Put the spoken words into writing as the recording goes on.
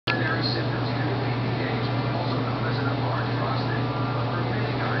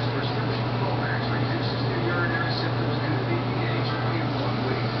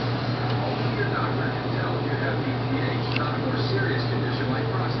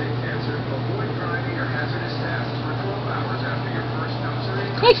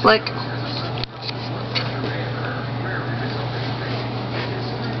Hey, Flick.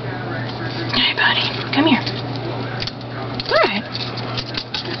 Hey, buddy. Come here. Alright.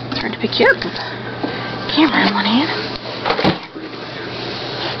 It's hard to pick you up with a camera in one hand.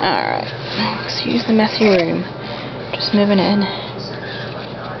 Alright. Excuse the messy room. Just moving in.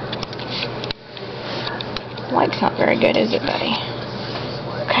 Light's not very good, is it, buddy?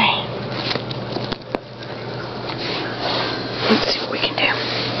 Okay. Let's see what we can do.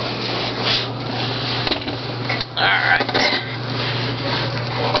 Alright.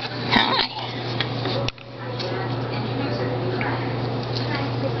 Hi.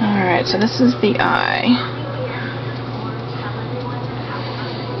 Alright, so this is the eye.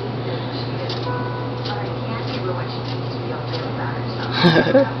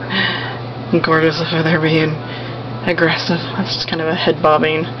 Regardless of they're being aggressive, that's just kind of a head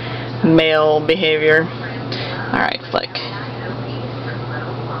bobbing male behavior. Alright, Flick.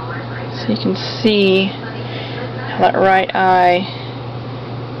 So you can see how that right eye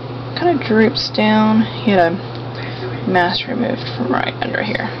kind of droops down. He had a mask removed from right under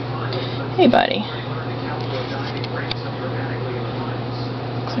here. Hey, buddy.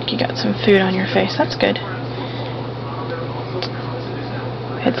 Looks like you got some food on your face. That's good.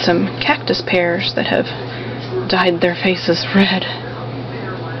 Had some cactus pears that have dyed their faces red.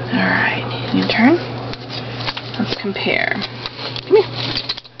 Alright, you turn. Let's compare. Come here.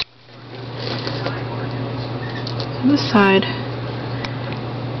 This side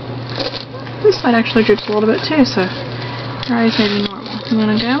actually droops a little bit too, so your eyes may be normal. You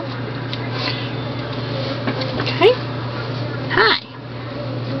wanna go? Okay. Hi.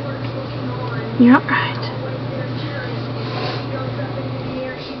 You're alright.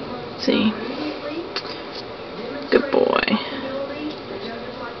 See. Good boy.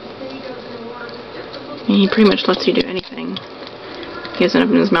 And he pretty much lets you do anything. He hasn't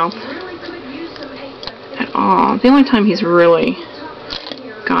opened his mouth at all. The only time he's really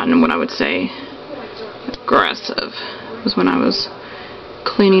gotten what I would say aggressive was when I was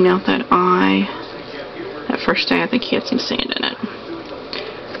cleaning out that eye. That first day I think he had some sand in it.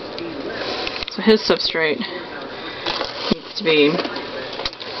 So his substrate needs to be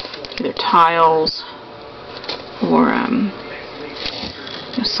either tiles or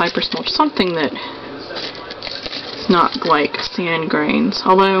cypress mulch, something that is not like sand grains.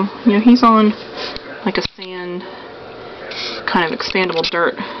 Although, you know, he's on like a sand kind of expandable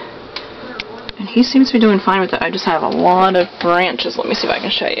dirt, and he seems to be doing fine with it. I just have a lot of branches. Let me see if I can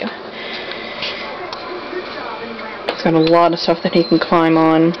show you. He's got a lot of stuff that he can climb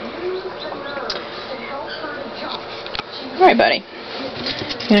on. Alright, buddy.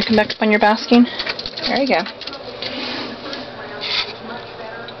 You gonna come back up on your basking? There you go.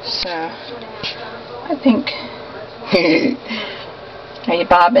 So, I think... Are you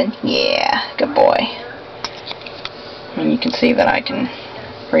bobbing? Yeah, good boy. And you can see that I can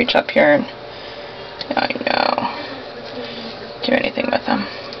reach up here and, I know, do anything with them.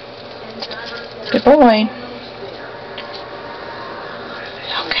 Good boy.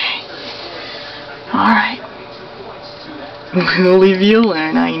 Okay. Alright. We'll leave you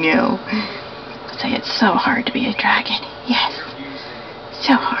alone, I know. Say it's so hard to be a dragon. Yes.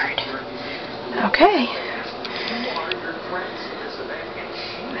 So hard. Okay.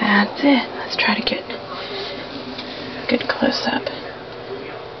 That's it. Let's try to get a good close up.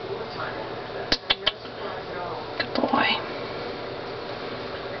 Good boy.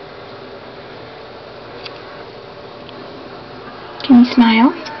 Can you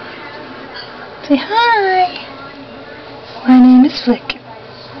smile? Say hi. My name is Flick.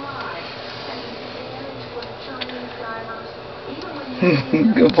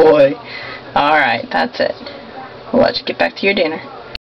 Good boy. Alright, that's it. We'll let you get back to your dinner.